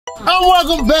And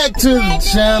welcome back to the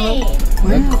channel.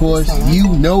 Of course, you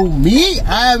know me.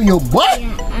 I am your boy,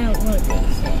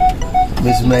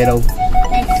 Miss Mato.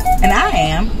 And I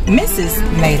am Mrs.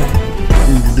 Mato.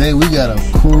 And today we got a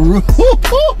crew.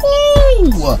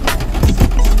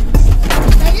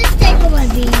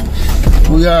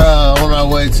 We are on our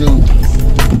way to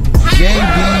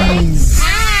JB's.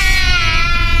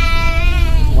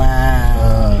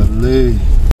 Wow. Lee.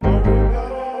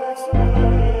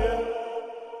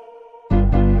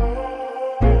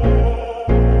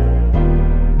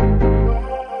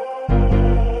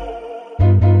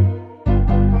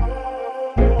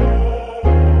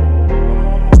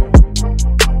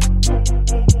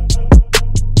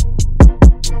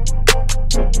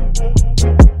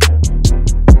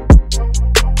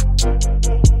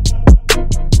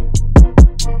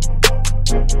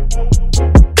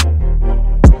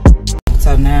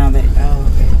 So now that,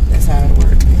 that's how it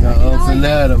works.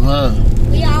 Huh?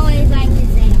 We always like to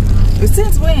say But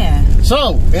since when?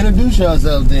 So, introduce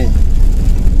yourself then.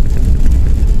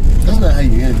 That's not how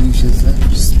you introduce yourself.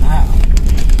 Smile.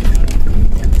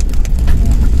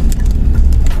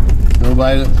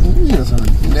 Nobody, you know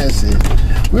something. That's it.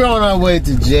 We're on our way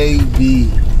to JB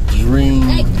Dream.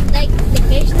 like the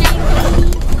fish name.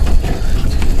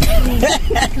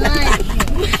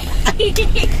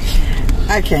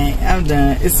 I can't. I'm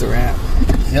done. It's a wrap.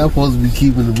 Y'all supposed to be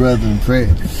keeping the brother in prayer.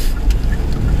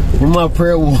 Where my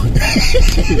prayer warrior?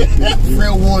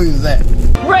 Prayer warriors at?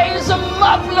 Raise them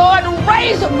up, Lord,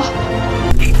 raise them up.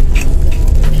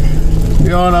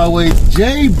 We're on our way to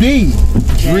JB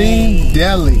Dream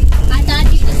Deli. I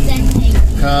thought you just said name.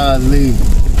 Golly.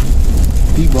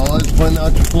 People always pointing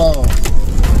out your flaws.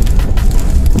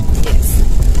 Yes.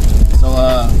 So,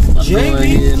 I'm going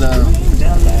here and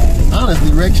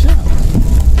honestly wreck shop.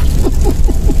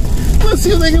 Let's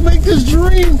see if they can make this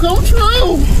dream come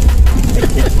true.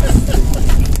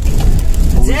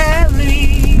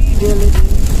 Deli.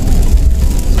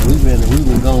 We've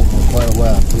been gone for quite a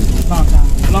while too. Long time.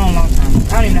 Long time.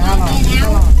 I don't even know how long.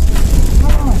 How long?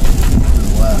 Been a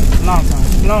while. Long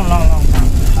time. Long time.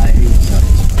 I hate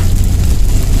something.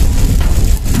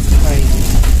 Crazy.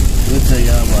 We'll tell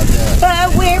y'all about that. But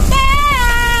we're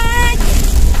back.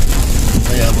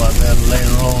 Tell y'all about that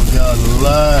later on down the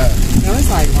line. No, it's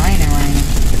like raining.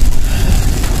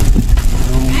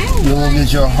 You wanna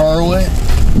get your hair wet?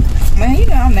 Man, you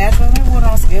know I'm natural. That water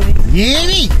on skilly.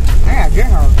 Yeti! I got good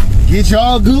hair. Get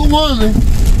y'all a good woman.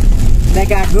 That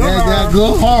got good hair. That got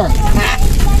good heart.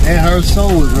 And her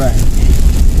soul is right.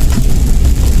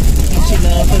 She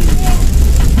love food.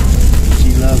 She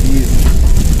love you.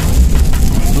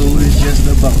 Food is just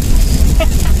a bonus.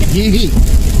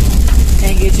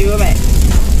 Can't get you a man.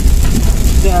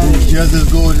 It's just as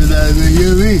gorgeous as a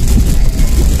UV.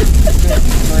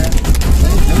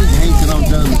 Don't hate that I'm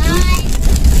telling the truth.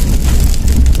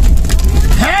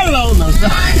 Hello, no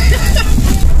sorry.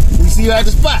 We see you at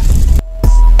the spot.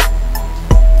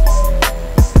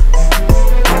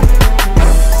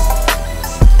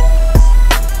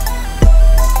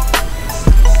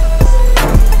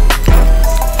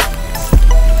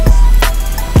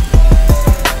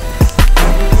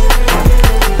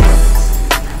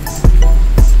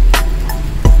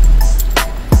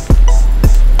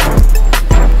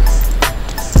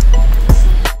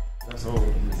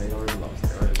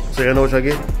 So you know what y'all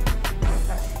get?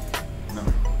 No.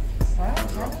 I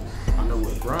know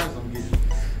what fries I'm getting.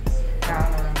 I don't know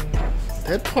what I'm getting.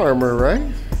 That Parma, right?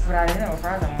 But I didn't know what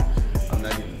fries I want. I'm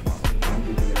not getting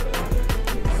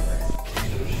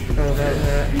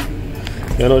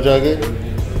You know what y'all get?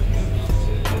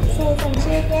 Some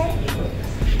chicken.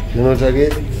 You know what y'all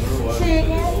get?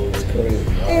 Chicken.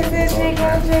 Is it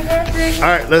chicken?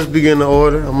 Alright, let's begin the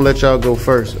order. I'm gonna let y'all go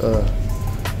first.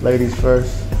 Ladies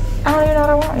first. I don't even know what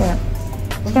I want yet.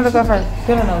 Who's gonna go first?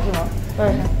 You don't know what you want.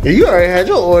 First. Yeah, you already had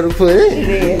your order put in. You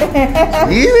did.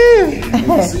 You did? You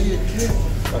want to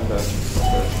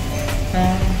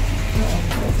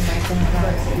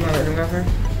let them go first?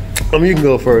 You can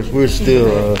go first. We're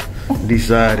still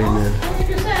deciding then.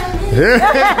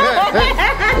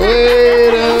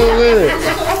 Wait a minute.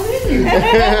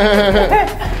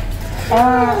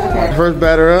 First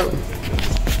batter up.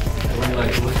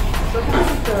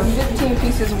 15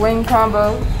 pieces wing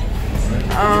combo.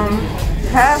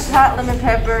 Half hot lemon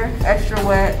pepper, extra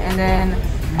wet, and then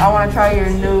I want to try your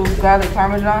new garlic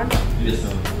parmesan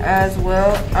as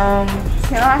well.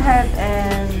 Can I have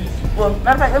well,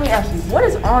 matter of fact, let me ask you, what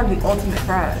is on the ultimate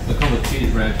fries? They come with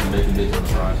cheese ranch and bacon bits on the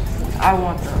fries. I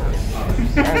want those.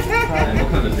 And what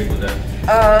kind of drink was that?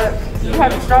 You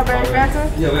have the strawberry Fanta?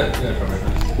 Yeah, we got strawberry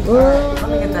Fanta. Let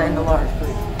me get that in the large,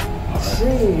 please.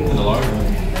 In the large?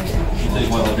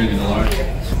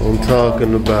 I'm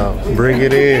talking about. Bring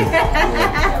it in.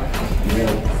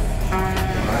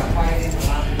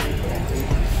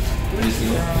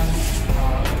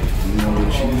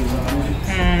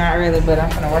 Not really, but I'm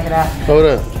gonna work it out. Hold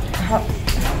up.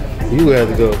 You have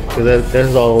to go, because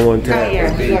that's all on one tab.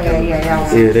 Yeah,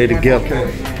 they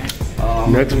together.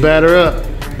 Next batter up.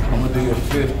 I'm gonna do a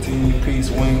 15-piece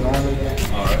wing only.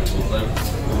 Alright, I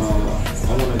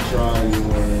want to try your.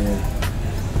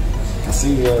 I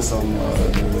see you have some.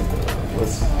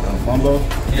 What's fumbo?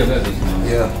 Yeah, that's it.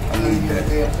 Yeah, I need that.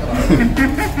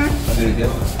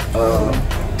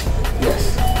 Yes.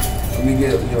 Let me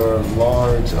get your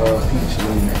large peach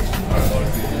lemonade.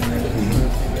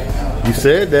 You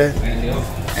said that.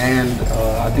 And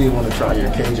I did want to try your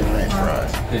Cajun ranch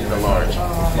fries. The large.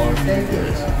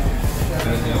 Yes.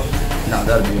 No,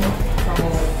 that'll be enough.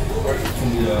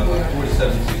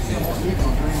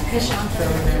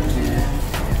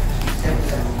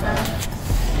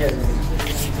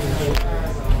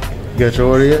 4716. You got your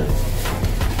order yet?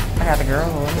 I got the girl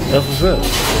order. That's what's up.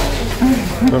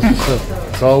 That's what's up.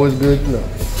 It's always good to know.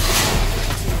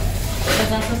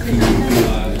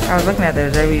 I was looking at the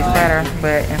JB's platter,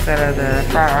 but instead of the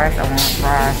fried rice, I want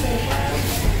fries.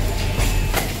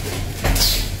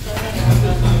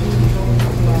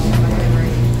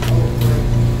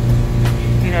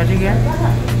 You know what you get?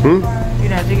 You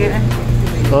know what you getting?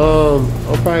 I'm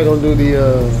probably gonna do the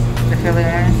Philly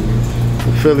wings?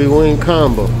 the Philly wing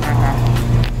combo.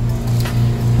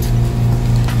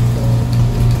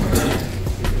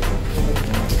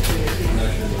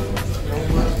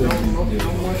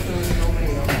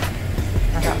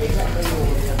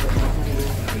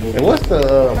 And what's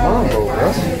the mambo,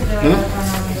 bro?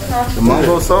 The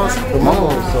mumbo sauce? The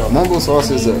mumbo sauce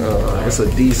is it's a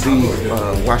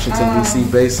DC, Washington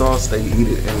DC based sauce. They eat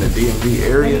it in the DMV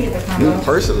area. Me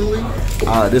personally,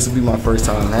 this would be my first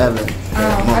time having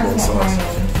mumbo sauce,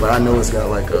 but I know it's got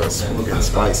like a sweet and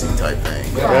spicy type thing.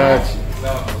 Gotcha.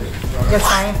 Just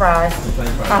plain fries.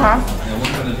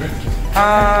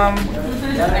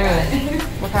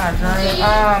 What kind of drink?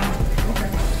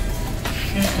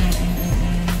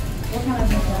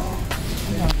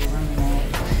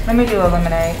 Let me do a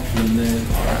lemonade. Anything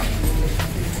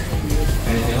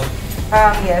else?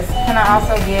 Yes. Can I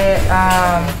also get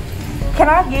can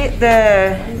I get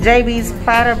the JB's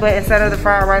platter, but instead of the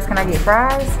fried rice, can I get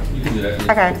fries? You can do that.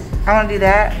 Okay, I want to do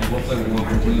that. And what flavor do you want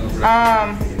for wings?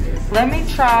 Let me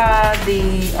try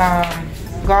the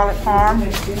garlic parm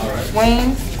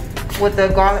wings with the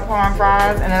garlic parm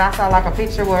fries, and then I saw like a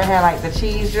picture where it had like the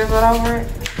cheese drizzled over it.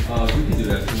 You can do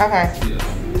that too. Okay.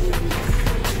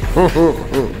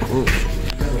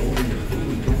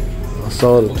 I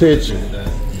saw the picture.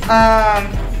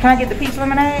 Can I get the peach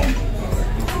lemonade?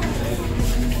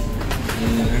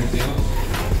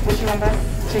 What you want, babe?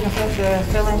 Chicken foot, the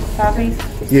Philly five piece?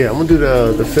 Yeah, I'm gonna do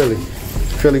the Philly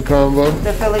combo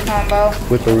The Philly combo.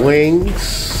 with the wings.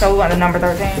 So we want the number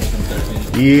 13?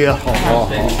 Yeah.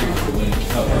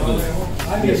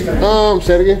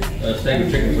 Say it again. Steak or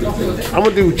chicken for the Philly? I'm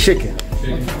gonna do chicken.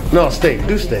 No, steak.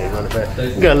 Do steak, matter of fact.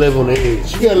 You gotta live on the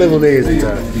edge. You gotta live on the edge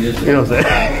sometimes. You know what I'm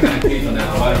saying?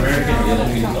 White American,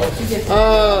 yellow cheese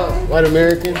sauce. White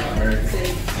American. American.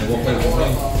 And what flavor of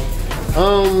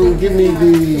wings? Give me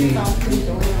the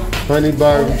honey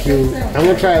barbecue. I'm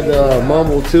gonna try the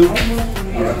mambo too. You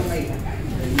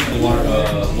want,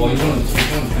 well, you want to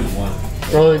choose one.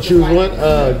 Oh, and choose one.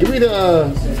 Give me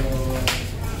the.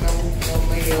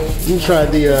 You try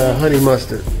the honey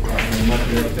mustard.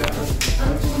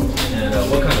 And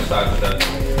what kind of size is that?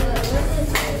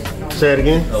 Say it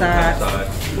again. What kind of size?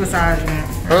 What size you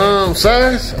want?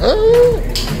 Size? Oh,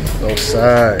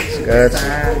 size.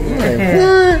 Gotcha.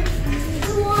 What?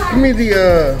 Give me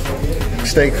the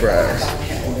steak fries.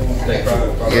 Steak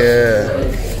fries? Yeah.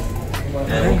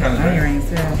 And what kind of drink? Rings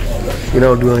too. We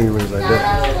don't do onion rings like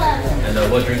that.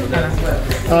 And what drink was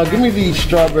that? Give me the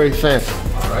strawberry Fanta.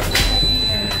 Alright.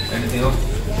 Anything else?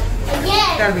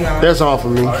 That'll be all. That's all for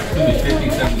me. Alright, it's going to be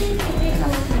 50 cents.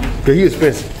 Cause you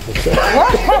expensive.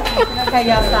 Okay,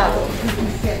 y'all stop.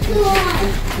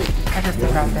 I just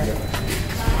took off that.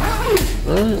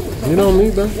 Alright, you know me,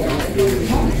 bro.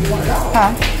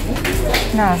 Huh?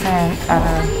 No, I'm saying,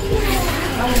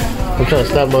 I'm trying to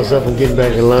stop myself from getting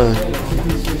back in line.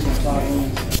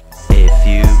 A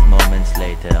few moments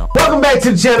later. Welcome back to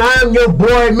the channel. I'm your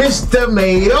boy, Mr.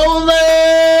 Made Over.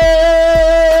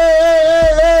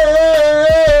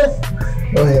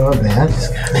 Go ahead, my bad. I just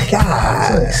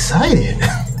got so excited.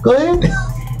 Go ahead.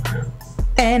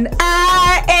 and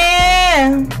I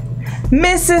am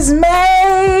Mrs. Made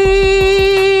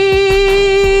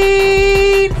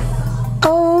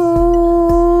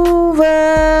Over.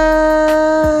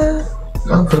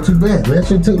 So too bad, man. That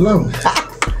shit took long.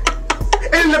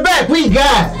 And in the back, we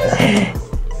got.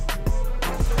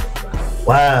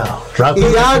 Wow. Drop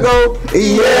Iago.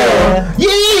 Yeah.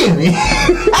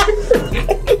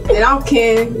 And I'm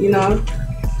Ken, you know.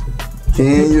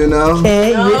 Ken, you know.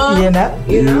 Hey,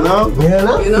 You know.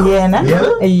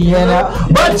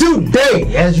 But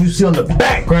today, as you see on the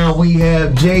background, we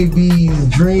have JB's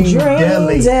Dream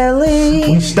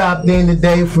Deli. We stopped in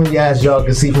today from, as y'all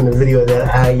can see from the video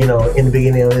that I, in the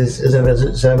beginning of this.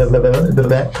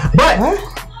 But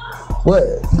what?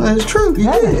 That's true.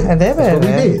 You did. That's what we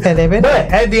did.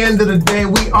 But at the end of the day,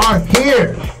 we are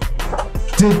here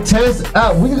to test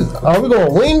out. Are we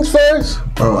going wings first?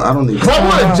 Oh, I don't even. I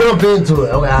want to jump into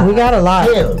it. We got a lot.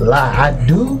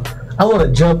 I want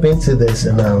to jump into this,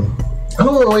 and I don't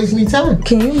want to waste any time.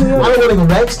 Can you move? I don't want to go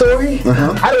backstory.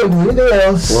 I don't want anything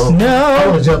else. No. I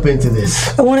want to jump into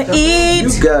this. I want to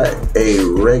eat. You got a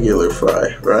regular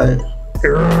fry, right?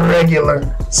 Regular.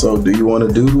 So, do you want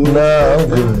to do one? No, I'm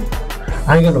good.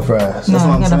 I ain't got no fries. That's what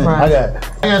I'm saying. I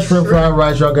got shrimp fried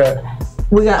rice. Y'all got.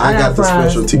 I got the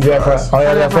fries. specialty You got fries. Oh,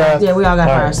 y'all got fries? Yeah, we all got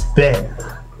fries. Bet.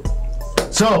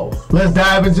 So let's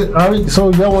dive into.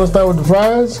 So y'all want to start with the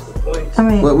fries? I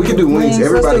mean, Well, we can do wings.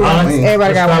 Everybody got wings.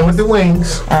 Everybody got Start wings. with the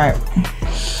wings. All right,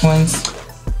 wings.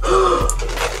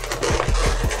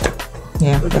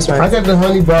 Yeah, that's I right. got the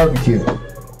honey barbecue.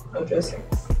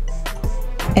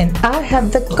 And I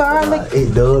have the garlic.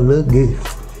 It does look good.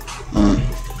 I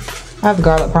have the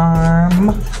garlic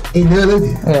parm. It does look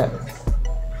good. Yeah.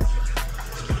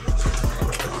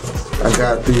 I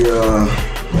got the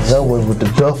That one with the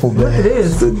duffel bag.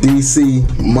 the DC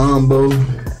Mambo.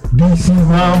 DC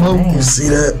Mambo. You see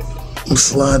that? I'm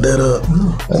slide that up.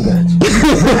 I got you.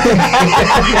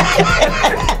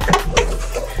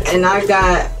 And I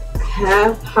got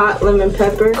half hot lemon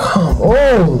pepper,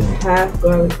 Oh, half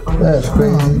garlic parm. that's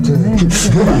crazy too.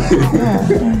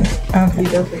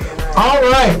 All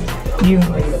right.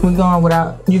 We going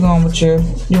without. You going with your?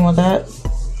 You want that?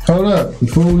 Hold up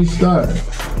before we start,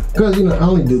 cause I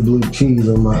only did blue cheese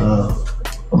on my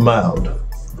mild.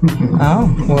 Oh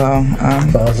well,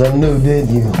 Found something new, did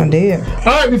you? I did. All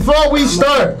right, before we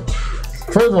start,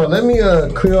 first of all, let me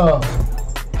clear off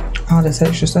All this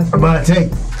extra stuff. my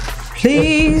tape.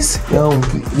 Please. Y'all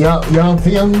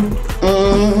feel me?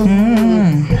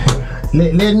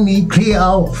 Let me clear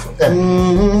off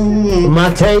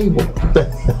my table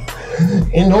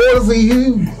in order for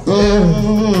you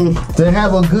to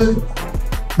have a good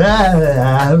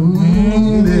time.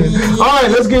 All right,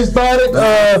 let's get started.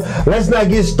 Let's not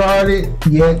get started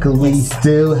yet because we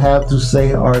still have to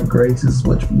say our graces,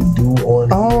 which we do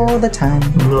on All here. the time.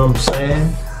 You know what I'm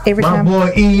saying? Every My time.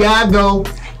 boy Iago,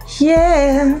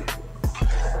 Yeah.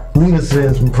 lead us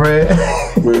in some prayer.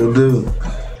 Will do.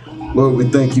 Lord, we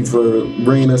thank you for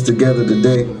bringing us together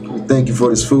today. We thank you for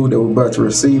this food that we're about to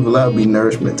receive. Allow it to be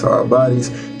nourishment to our bodies.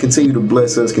 Continue to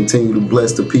bless us. Continue to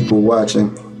bless the people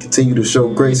watching. Continue to show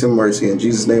grace and mercy. In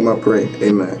Jesus' name I pray.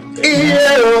 Amen.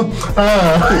 Yeah.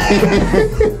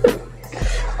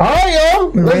 All right,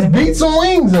 y'all. Let's beat some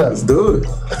wings up. Let's do it.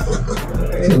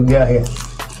 See what we got here.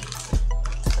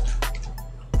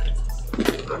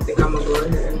 I think I'm gonna go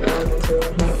ahead and dive into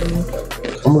hot lemon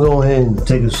pepper. I'm gonna go ahead and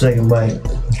take a second bite.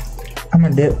 I'm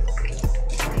gonna dip.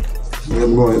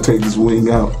 I'm going to take this wing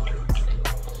out.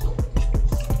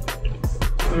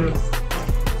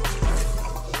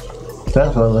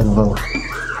 That's what I was looking for.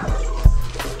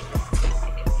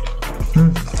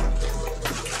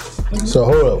 So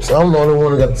hold up. So I'm the only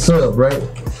one that got the sub, right?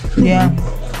 Yeah.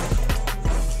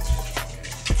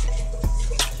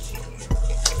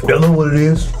 Y'all know what it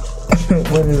is?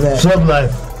 What is that? Sub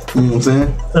life. You know what I'm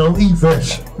saying? I don't eat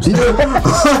fish.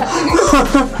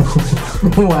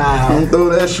 Wow. Don't throw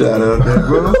that shot out there,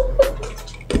 bro.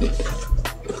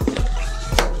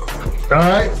 All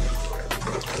right.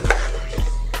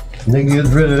 Nigga gets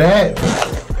rid of that.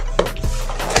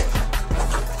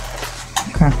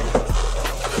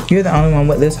 You're the only one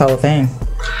with this whole thing.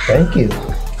 Thank you.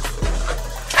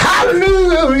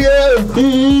 Hallelujah.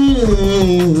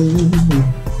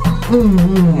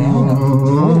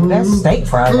 Ooh, that's steak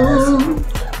fried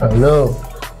rice. I know.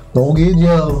 Don't get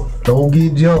Joe. Don't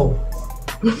get Joe.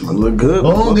 I look good.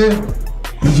 Don't get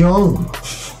Joe.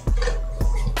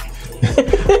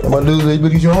 I'm gonna do this,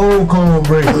 but it's your own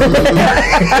cornbread.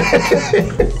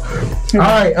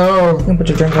 Alright, You can put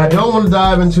your drink I right. don't want to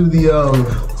dive into the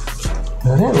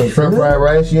shrimp fried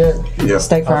rice yet. Yeah.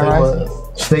 Steak fried rice.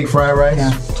 Steak fried rice.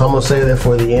 Yeah. So I'm gonna save that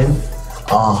for the end.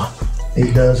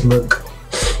 It does look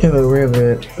It look real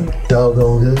good.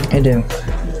 doggone good. It do.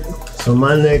 So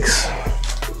my next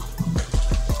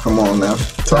Come on now.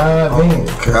 dive in.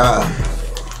 God.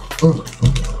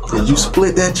 Did you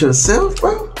split that yourself,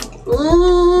 bro?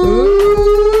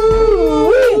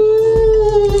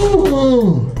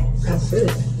 That's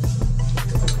it.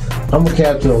 I'm gonna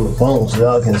capture on the phone so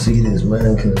y'all can see this,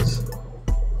 man, cause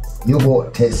you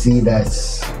want to see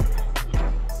that's.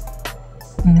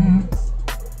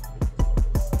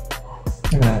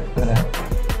 Look at that.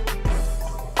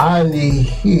 I need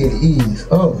here it is.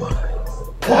 Oh my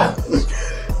God, this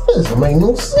doesn't make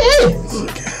no sense.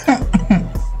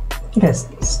 That's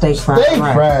steak fried Steak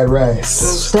rice. fried rice.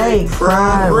 Steak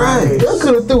fried rice. Y'all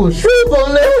could have threw a shrimp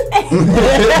on that.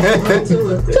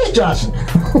 Take Josh.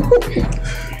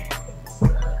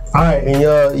 All right, and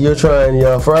you're trying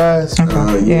your fries.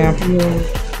 Yeah.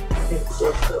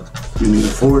 You need a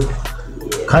fork?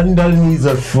 Cotton Dolly needs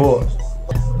a fork.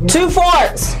 2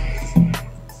 forks.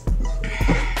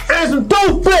 And some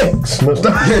toothpicks.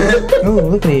 Ooh,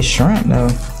 look at these shrimp though.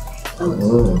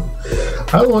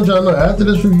 I want y'all to know, after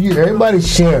this review, everybody's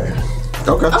sharing.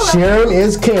 Okay. Sharing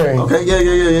is caring. Okay, yeah.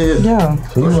 Yeah.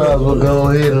 So you might as well go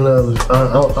ahead and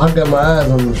I got my eyes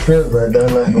on the shrimp right there,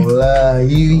 I'm not gonna lie.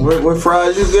 What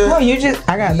fries you get? No,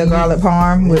 I got the garlic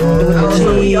parm with the cheese.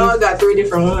 So we all got 3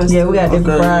 different ones. Yeah, we got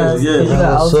different fries. yeah. You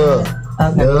got What's ultimate.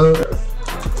 up? Okay.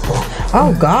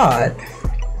 Oh God.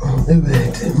 Don't do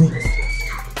that to me.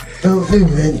 Don't do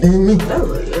that to me.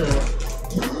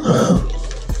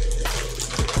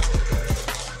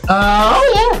 Oh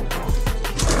yeah.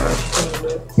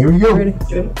 Here we go. Ready?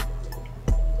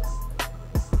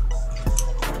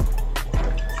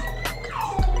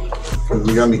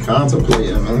 You got me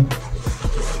contemplating, man.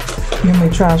 You want me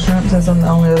to try shrimp since I'm the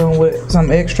only other one with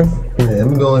something extra? Yeah, let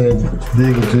me go ahead and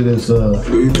dig into this What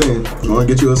do you think? You want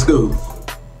to get you a scoop?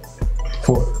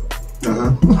 fork.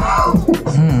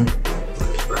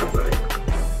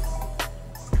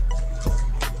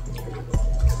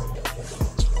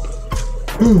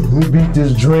 We beat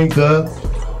this drink up.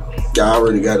 Yeah, I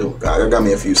already got it. I got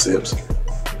me a few sips.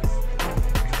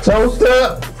 Toast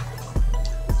up.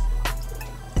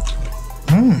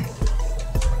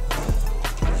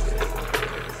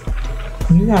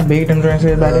 You got big them drinks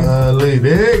here, buddy.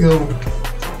 There you go.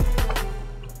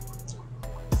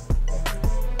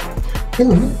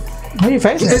 What are you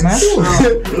facing, man?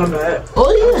 My bad.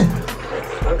 Oh yeah.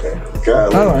 Okay.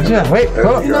 God, Hold on, yeah, wait, hold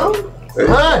on. There you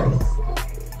go. Hi.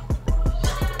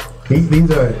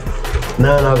 These are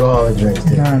non-alcoholic drinks.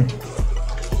 Too. Done.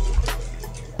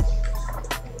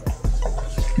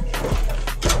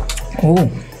 Ooh.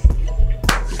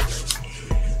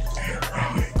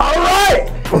 All right.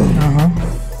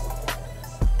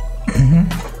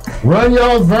 Run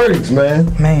y'all's verdicts, man.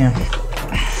 Man.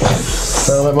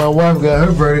 Sound like my wife got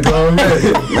her verdict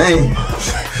already.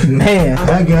 Man.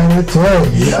 I gotta tell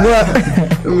you.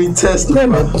 Let me testify.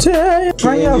 Let me tell you.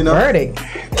 Run your verdict.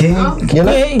 Can you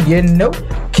know?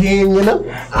 Can you know?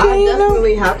 I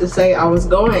definitely have to say I was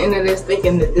going into this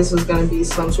thinking that this was going to be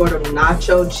some sort of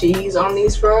nacho cheese on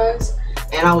these fries,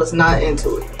 and I was not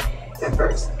into it at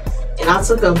first. And I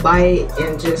took a bite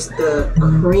and just the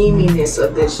creaminess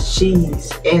of this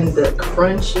cheese and the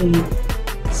crunchy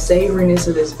savoriness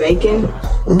of this bacon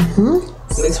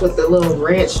mixed with the little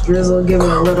ranch drizzle, give it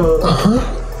a little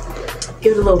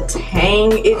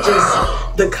tang. It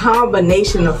just, the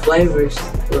combination of flavors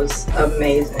was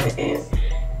amazing. And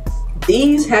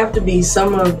these have to be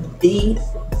some of the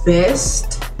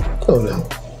best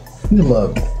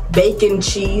bacon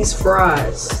cheese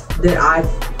fries that I've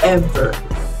ever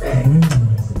had.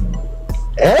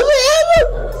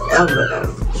 Ever.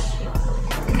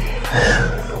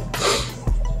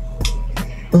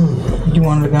 You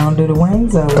wanted to go and do the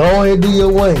wings or? Go ahead and do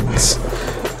your wings.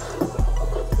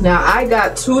 Now I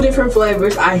got 2 different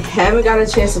flavors. I haven't got a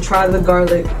chance to try the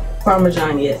garlic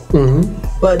parmesan yet.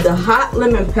 But the hot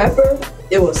lemon pepper,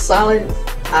 it was solid.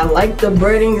 I like the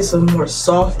breading. It's a more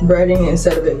soft breading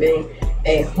instead of it being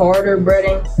a harder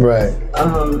breading. Right.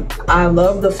 I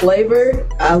love the flavor.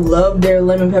 I love their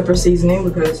lemon pepper seasoning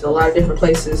because a lot of different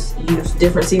places use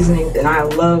different seasonings, and I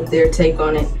love their take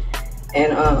on it.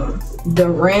 And the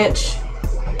ranch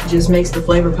just makes the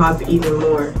flavor pop even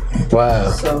more.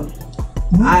 Wow. So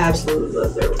I absolutely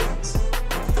love their wings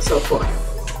so far.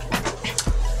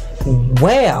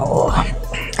 Well,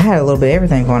 I had a little bit of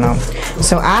everything going on.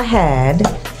 So I had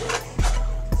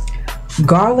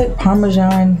garlic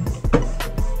parmesan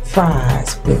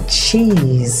fries with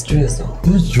cheese drizzle.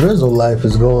 This drizzle life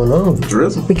is going on.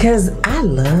 Drizzle? Because I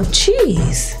love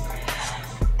cheese.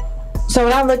 So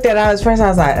when I looked at it first, I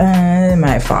was like, it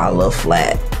might fall a little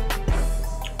flat.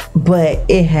 But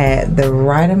it had the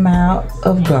right amount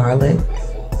of garlic,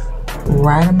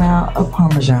 right amount of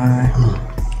parmesan,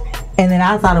 And then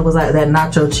I thought it was like that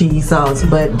nacho cheese sauce,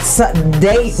 but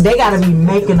they got to be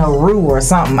making a roux or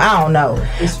something. I don't know,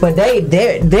 but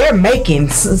they're making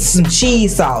some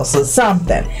cheese sauce or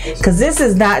something. Cause this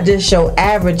is not just your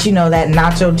average, you know, that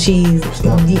nacho cheese.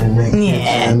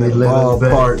 Yeah, And the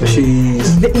ballpark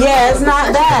cheese. Yeah, it's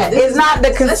not that. It's not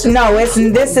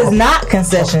this is not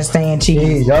concession stand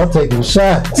cheese. Y'all taking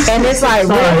shots. And it's like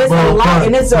it's a light,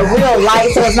 and it's a real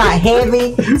light, so it's not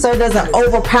heavy, so it doesn't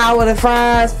overpower the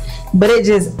fries. But it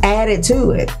just added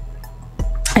to it.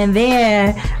 And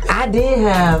then I did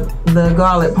have the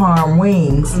garlic parm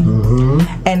wings.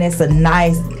 And it's a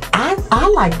nice, I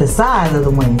like the size of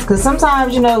the wings. Because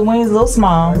sometimes, you know, the wings are a little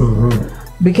small.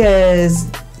 Because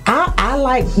I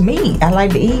like meat. I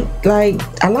like to eat,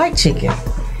 I like chicken.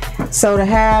 So to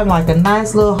have like a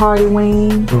nice little hearty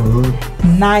wing,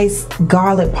 nice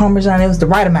garlic parmesan, it was the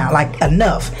right amount, like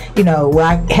enough. You know, where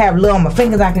I have a little on my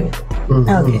fingers, I can, okay,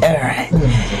 all right.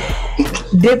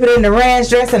 Dip it in the ranch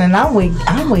dressing, and I'm with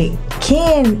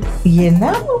Ken, you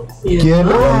know? Yeah.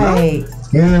 Like,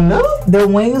 You know? the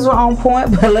wings were on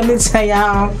point, but let me tell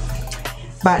y'all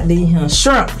about the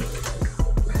shrimp.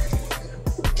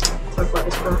 Talk about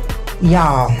this shrimp.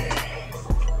 Y'all,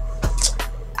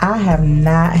 I have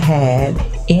not had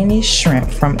any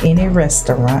shrimp from any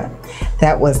restaurant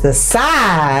that was the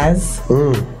size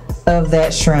of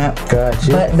that shrimp.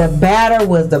 Gotcha. But the batter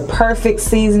was the perfect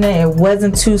seasoning. It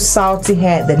wasn't too salty,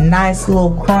 had the nice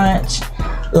little crunch.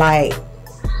 Like,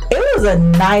 it was a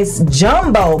nice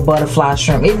jumbo butterfly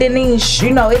shrimp. It didn't even,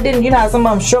 you know how some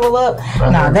of them shrivel up?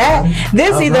 Now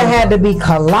this either had to be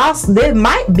colossal, this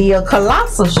might be a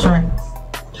colossal shrimp.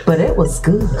 But it was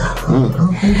good.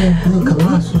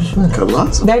 Colossal shrimp.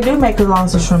 Colossal. They do make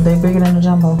colossal shrimp. They're bigger than the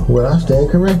jumbo. Well, I stand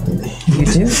corrected. You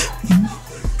do.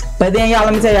 But then, y'all,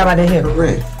 let me tell y'all about that here.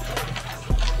 Correct.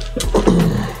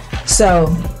 So,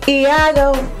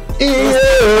 Iago.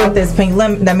 This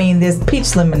this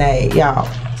peach lemonade, y'all.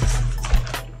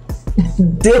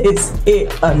 This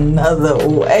is another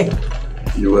way.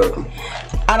 You're welcome.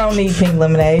 I don't need pink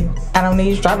lemonade. I don't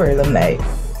need strawberry lemonade.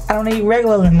 I don't need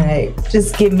regular lemonade.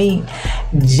 Just give me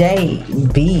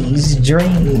JB's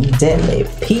Dream Deli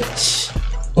Peach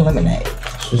Lemonade.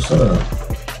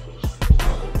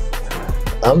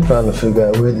 I'm trying to figure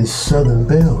out where this Southern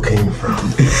Belle came from.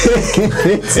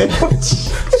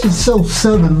 She's so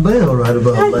Southern Belle right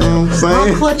about now.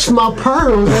 I clutched my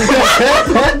pearls.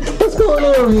 What's going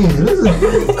on here?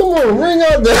 Come on, ring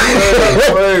out the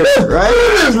right?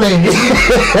 this lady.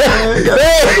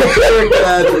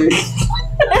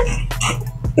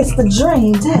 It's the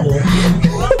Dream Deli.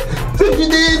 You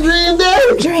did Dream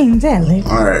Deli? Dream Deli.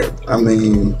 All right. I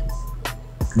mean,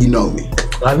 you know me.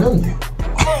 I know you.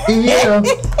 Yeah.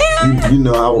 You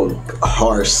know I will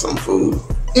harsh some food.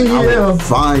 I Yeah. will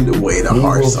find a way to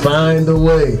harsh some. Find a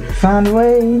way. Find a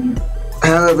way.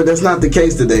 However, that's not the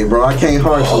case today, bro. I can't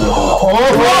harsh nothing.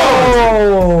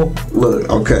 Oh. Look,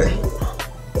 okay.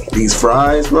 These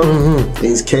fries, bro.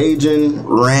 These Cajun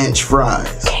ranch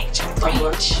fries. Cajun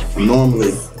ranch.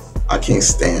 Normally, I can't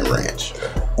stand ranch.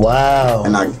 Wow.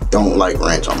 And I don't like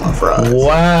ranch on my fries.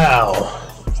 Wow.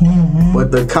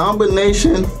 But the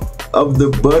combination of the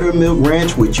buttermilk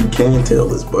ranch, which you can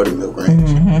tell is buttermilk ranch,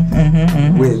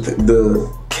 with the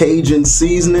Cajun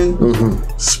seasoning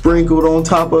sprinkled on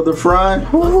top of the fry.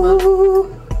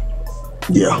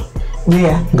 Yeah.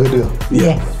 Yeah. Good deal.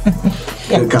 Yeah.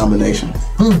 Good combination.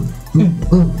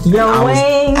 Your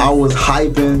wings. I was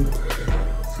hyping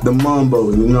the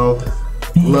mambo, you know.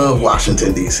 Love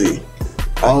Washington, D.C.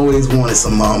 Always wanted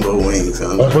some mambo wings.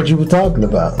 That's what you were talking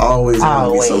about. Always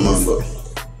wanted me some mambo.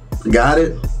 Got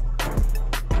it?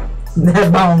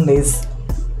 That boneless.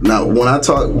 Now, when I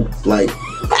talk like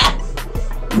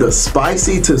the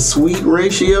spicy to sweet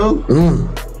ratio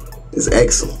is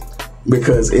excellent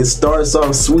because it starts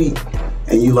off sweet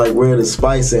and you like where the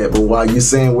spice at, but while you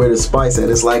saying where the spice at,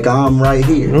 it's like I'm right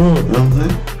here. You know what I'm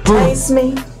saying? Taste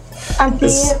me. I'm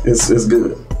here. It's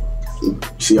good.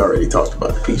 She already talked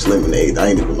about the peach lemonade. I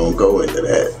ain't even gonna go into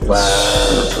that.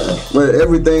 Wow. But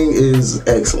everything is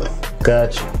excellent.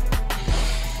 Gotcha.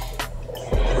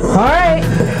 All right.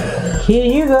 Here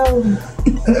you go. Let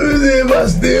me see if I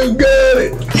still got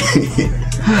it.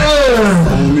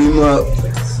 Warm him up.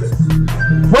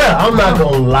 Well, I'm not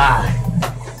gonna lie.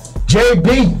 JB,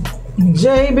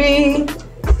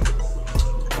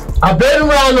 I've been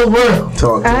around the world.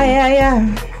 Talk to me.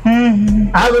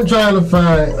 Yeah. I've been trying to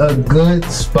find a good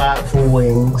spot for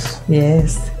wings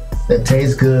Yes. that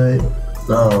taste good,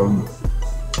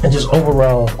 and just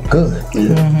overall good.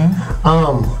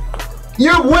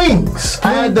 Your wings.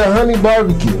 I had the honey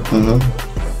barbecue.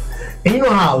 And you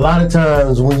know how a lot of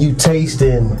times when you taste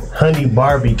in honey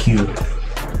barbecue,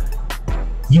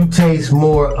 you taste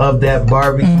more of that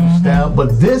barbecue style,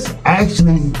 but this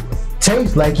actually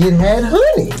tastes like it had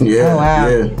honey. Yeah, Oh, wow.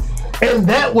 yeah. And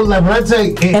that was like, when I tell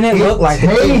you, it looked like it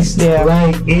did. tastes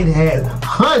like it had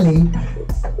honey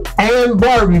and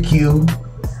barbecue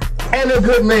and a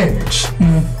good marriage.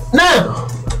 Now,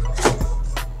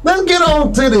 let's get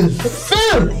on to this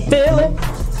Philly.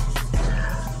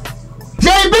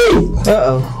 JB!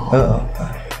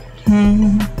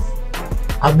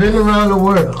 I've been around the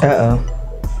world.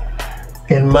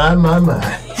 And my.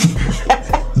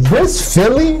 This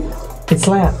Philly It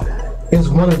slapped. is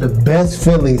one of the best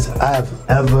Phillies I've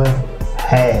ever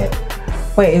had.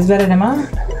 Wait, it's better than mine?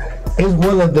 It's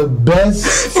one of the best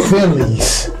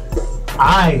Phillies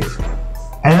I've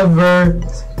ever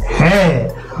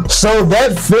had. So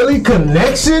that Philly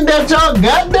connection that y'all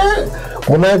got there,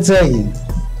 when I tell you,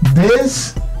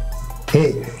 this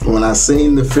hit. When I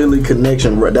seen the Philly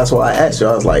connection, that's why I asked you.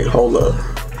 I was like, hold up,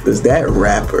 does that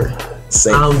rapper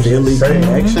say Philly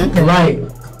connection? Like,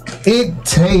 it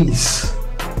tastes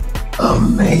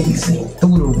amazing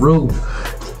through the roof.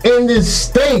 And this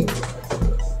steak,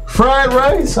 fried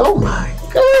rice, oh my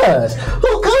gosh.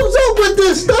 Who comes up with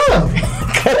this stuff?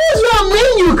 Who's your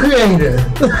menu creator?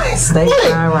 Steak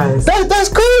fried rice. That's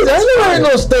crazy. I never had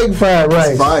no steak fried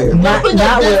rice. Fire. Not with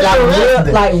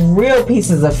like real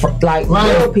pieces of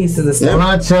real pieces of stuff. When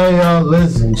I tell y'all,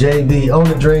 listen, JB, on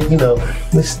the drink, you know,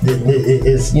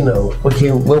 it's you know,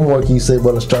 what more can you say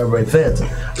about a strawberry Fanta?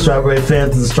 Strawberry Fanta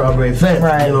is a strawberry Fanta.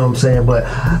 Right. You know what I'm saying? But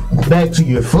back to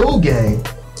your food game,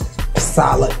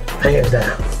 Solid. hands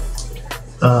down.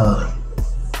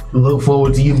 Look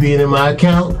forward to you being in my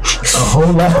account a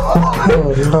whole lot.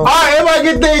 All right, everybody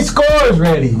get their scores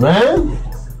ready, man.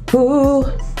 Ooh.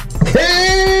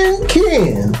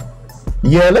 Ken.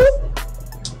 Yellow.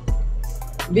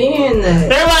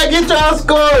 Everybody get y'all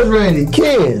scores ready.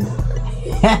 Ken.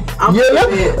 Yellow.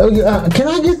 Can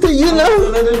I get the yellow?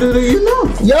 Let her do the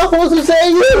Y'all supposed to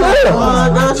say yellow. I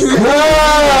got you. She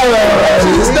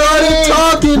started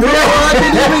talking before I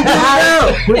didn't even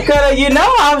get it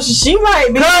out. Because she might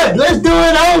be. Cut. Let's do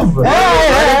it over.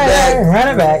 Hey, run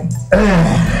it back.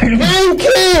 Hey,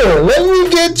 Ken, let me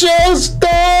get your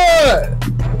start.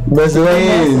 Let's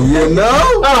land. You know?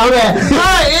 Oh, man.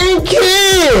 Hi,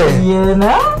 Ken. You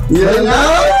know?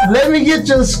 Let me get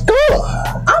your score.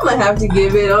 I'm gonna have to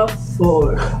give it a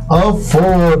 4. A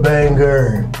 4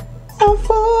 banger. A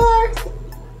 4.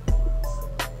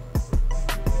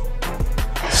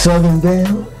 Southern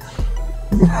Belle.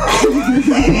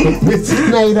 Mrs.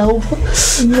 Nato.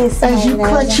 As you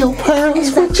clutch your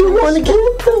pearls, what you want to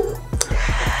give them?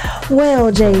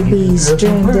 Well, JB's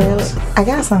Dream Deli. I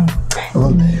got some.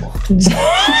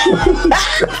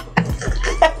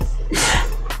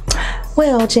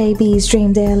 Well, JB's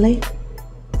Dream Deli.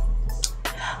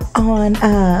 On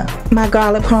my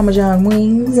garlic parmesan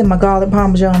wings and my garlic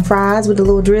parmesan fries with a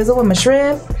little drizzle and my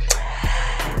shrimp,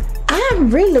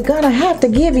 I'm really gonna have to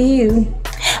give you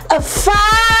a 5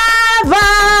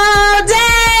 all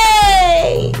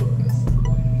day.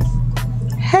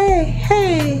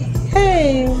 Hey.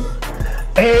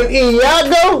 And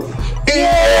Iago?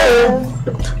 Yeah.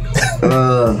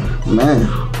 Man.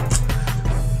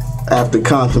 After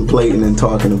contemplating and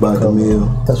talking about the meal,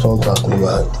 That's what I'm talking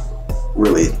about.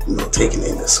 really, taking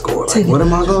in the score. Like, what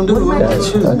am I gonna do? I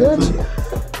got you.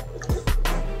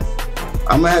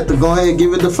 I'm gonna have to go ahead and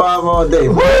give it the 5 all day.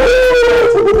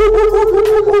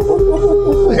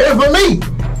 And for me,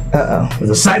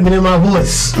 there's excitement in my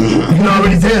voice. You can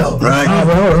already tell. Right.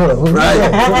 Hold on.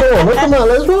 Right. Come on,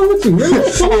 let's roll with you.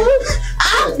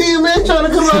 Damn man, trying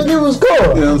to come out and give a score.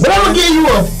 Yeah, but I'm gonna give you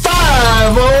a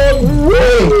 5 all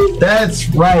day. That's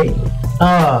right.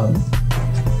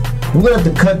 We're gonna have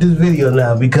to cut this video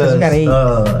now because I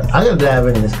gotta dive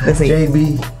in this. Let's eat.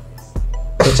 JB,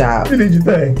 Good job. you did your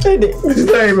thing. You did your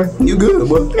thing, man. You good,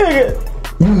 boy?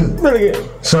 Really good.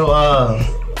 So,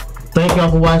 thank y'all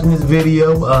for watching this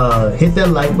video. Hit that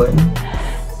like button,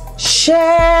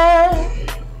 Share.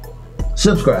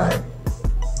 subscribe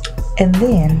And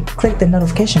then click the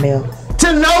notification bell.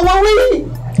 to know when we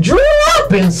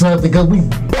drop in something, because we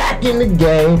back in the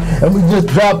game and we just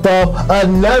dropped off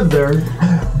another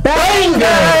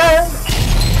banger.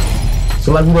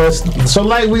 So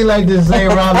like we like to say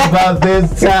around about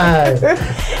this time,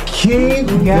 keep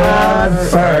God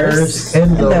first,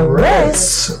 and the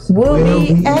rest will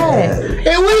be added.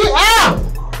 And we out.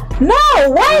 No,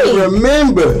 wait.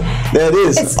 Remember that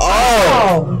It's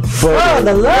all for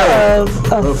the love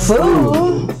of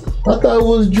food. I thought it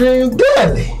was Dream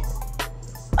Deli.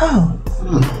 Oh.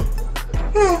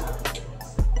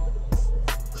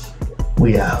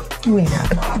 We out. We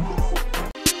out.